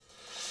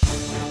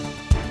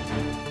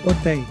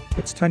Good day,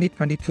 it's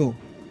 2022.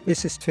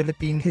 This is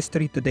Philippine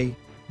History Today,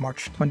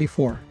 March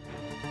 24.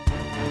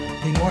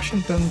 In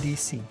Washington,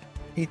 D.C.,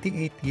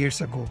 88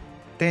 years ago,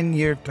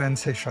 10-year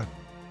transition.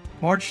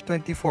 March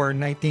 24,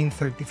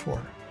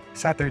 1934,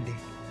 Saturday.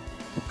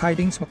 The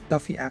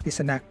Hidings-McDuffie Act is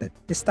enacted,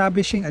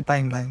 establishing a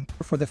timeline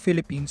for the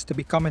Philippines to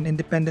become an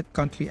independent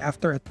country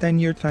after a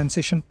 10-year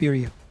transition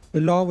period. The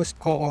law was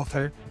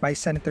co-authored by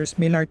Senators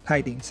Millard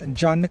Hidings and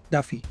John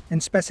McDuffie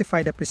and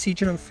specified a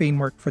procedural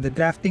framework for the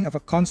drafting of a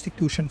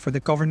constitution for the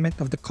government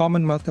of the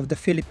Commonwealth of the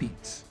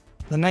Philippines.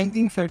 The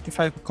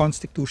 1935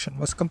 Constitution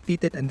was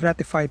completed and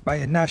ratified by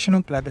a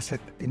national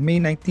plebiscite in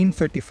May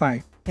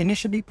 1935,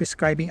 initially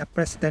prescribing a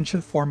presidential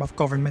form of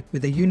government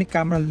with a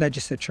unicameral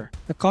legislature.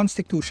 The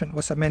Constitution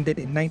was amended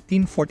in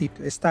 1940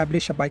 to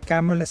establish a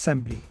bicameral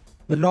assembly.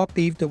 The law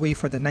paved the way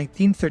for the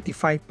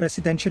 1935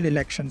 presidential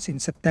elections in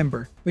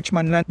September, which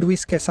Manlan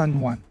Luis Quezon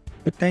won.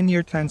 The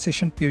 10-year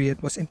transition period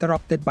was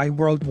interrupted by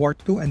World War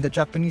II and the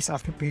Japanese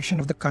occupation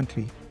of the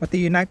country, but the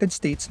United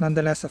States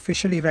nonetheless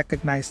officially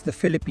recognized the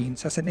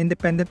Philippines as an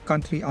independent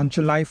country on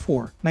July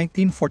 4,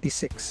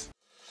 1946.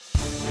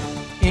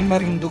 In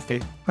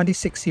Marinduque,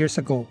 26 years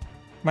ago,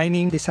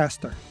 mining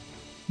disaster.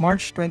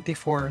 March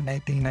 24,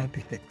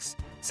 1996,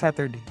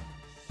 Saturday.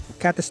 A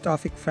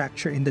catastrophic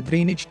fracture in the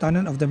drainage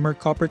tunnel of the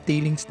Mercopper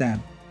Tailings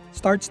Dam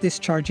starts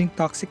discharging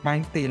toxic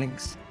mine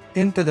tailings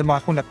into the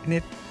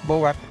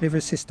Makunapnit-Boac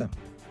River system.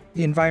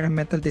 The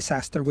environmental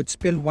disaster would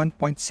spill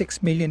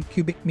 1.6 million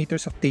cubic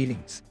meters of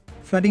tailings,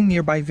 flooding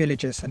nearby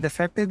villages and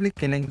effectively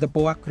killing the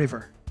Boac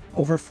River.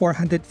 Over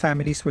 400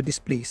 families were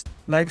displaced,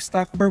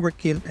 livestock were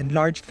killed, and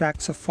large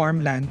tracts of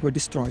farmland were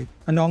destroyed,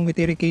 along with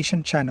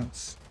irrigation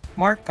channels.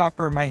 Mark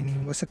Copper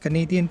Mining was a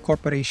Canadian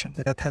corporation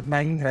that had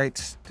mining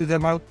rights to the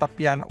Mount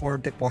Tapian ore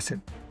deposit.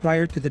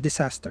 Prior to the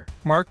disaster,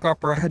 Mark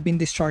Copper had been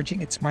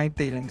discharging its mine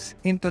tailings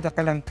into the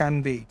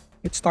Calangcan Bay.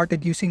 It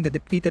started using the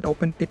depleted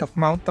open pit of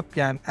Mount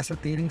Tapian as a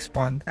tailings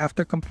pond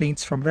after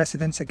complaints from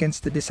residents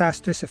against the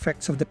disastrous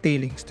effects of the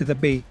tailings to the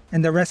bay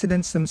and the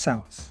residents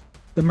themselves.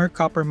 The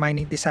Mercopper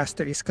mining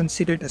disaster is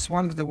considered as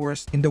one of the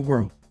worst in the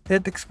world.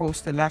 It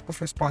exposed the lack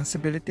of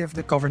responsibility of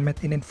the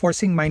government in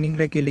enforcing mining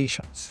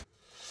regulations.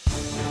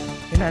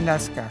 In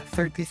Alaska,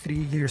 33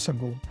 years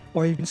ago,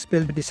 oil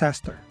spill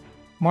disaster.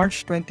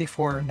 March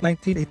 24,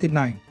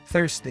 1989,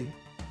 Thursday.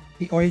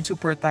 The oil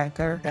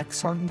supertanker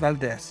Exxon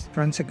Valdez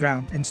runs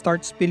aground and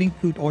starts spilling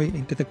crude oil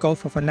into the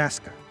Gulf of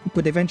Alaska. It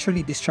would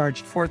eventually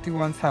discharge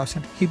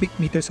 41,000 cubic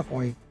meters of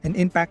oil and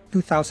impact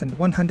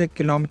 2,100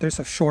 kilometers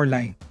of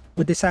shoreline.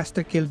 The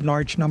disaster killed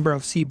large number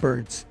of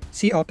seabirds,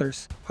 sea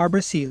otters,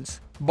 harbor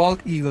seals,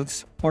 bald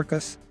eagles,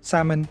 orcas,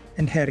 salmon,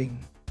 and herring.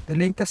 The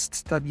latest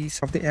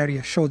studies of the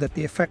area show that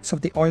the effects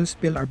of the oil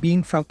spill are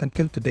being felt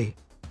until today,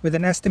 with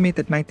an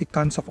estimated 90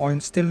 tons of oil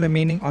still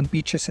remaining on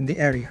beaches in the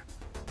area.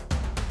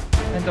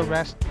 And the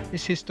rest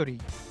is history.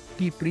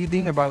 Keep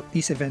reading about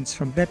these events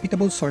from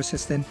reputable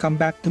sources, then come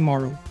back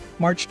tomorrow,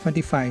 March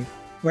 25,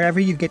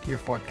 wherever you get your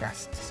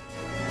podcasts.